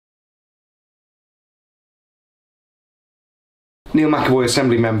Neil McAvoy,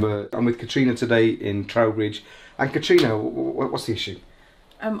 Assembly Member. I'm with Catrina today in Trowbridge. And Catrina, what's the issue?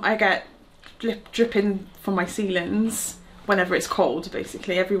 I get dripping from my ceilings whenever it's cold,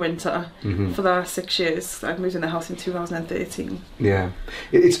 basically, every winter for the last 6 years. I've moved in the house in 2013. Yeah.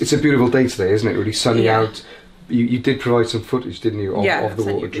 It's a beautiful day today, isn't it? Really sunny out. You did provide some footage, didn't you, of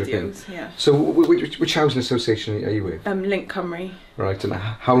the water dripping? Yeah. So which housing association are you with? Linc Cymru. Right, and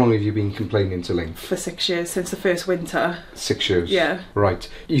how long have you been complaining to Linc? For 6 years, since the first winter. 6 years? Yeah. Right.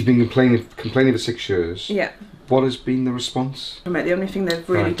 You've been complaining for 6 years? Yeah. What has been the response? The only thing they've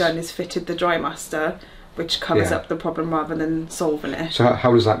really done is fitted the dry master, which covers up the problem rather than solving it. So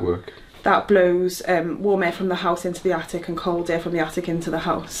how does that work? That blows warm air from the house into the attic and cold air from the attic into the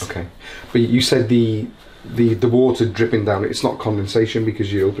house. Okay. But you said the water dripping down, it's not condensation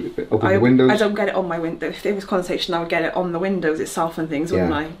because you open the windows? I don't get it on my window. If there was condensation, I would get it on the windows itself and things,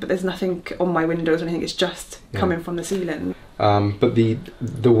 wouldn't I? But there's nothing on my windows or anything, it's just coming from the ceiling. But the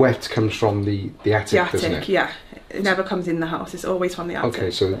wet comes from the attic, doesn't it? Yeah. It never comes in the house, it's always from the attic.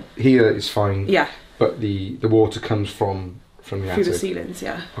 Okay, so here is fine. Yeah. But the water comes from the attic? Through the ceilings,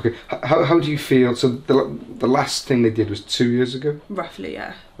 yeah. Okay, how do you feel? So the last thing they did was 2 years ago? Roughly,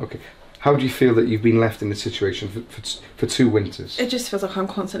 yeah. Okay. How do you feel that you've been left in this situation for 2 winters? It just feels like I'm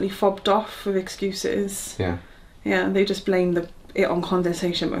constantly fobbed off with excuses. Yeah. Yeah, they just blame it on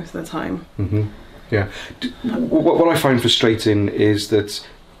condensation most of the time. Yeah. What I find frustrating is that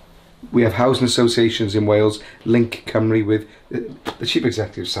we have housing associations in Wales, Linc Cymru, with the chief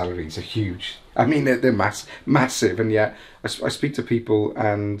executive salaries are huge. I mean, they're massive, and yet I speak to people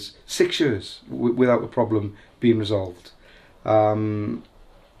and 6 years without a problem being resolved.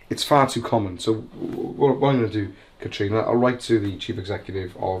 It's far too common. So what I'm going to do, Catrina, I'll write to the chief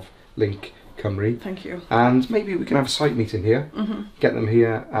executive of Linc Cymru. Thank you. And maybe we can have a site meeting here, get them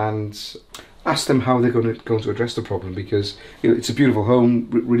here and ask them how they're going to address the problem, because it's a beautiful home,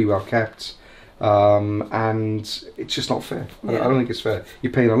 really well kept, and it's just not fair. I don't think it's fair.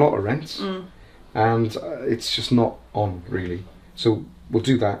 You're paying a lot of rent, and it's just not on, really. So we'll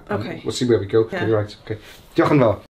do that. Okay. We'll see where we go. Yeah. You're right. Okay. Diolch yn fawr.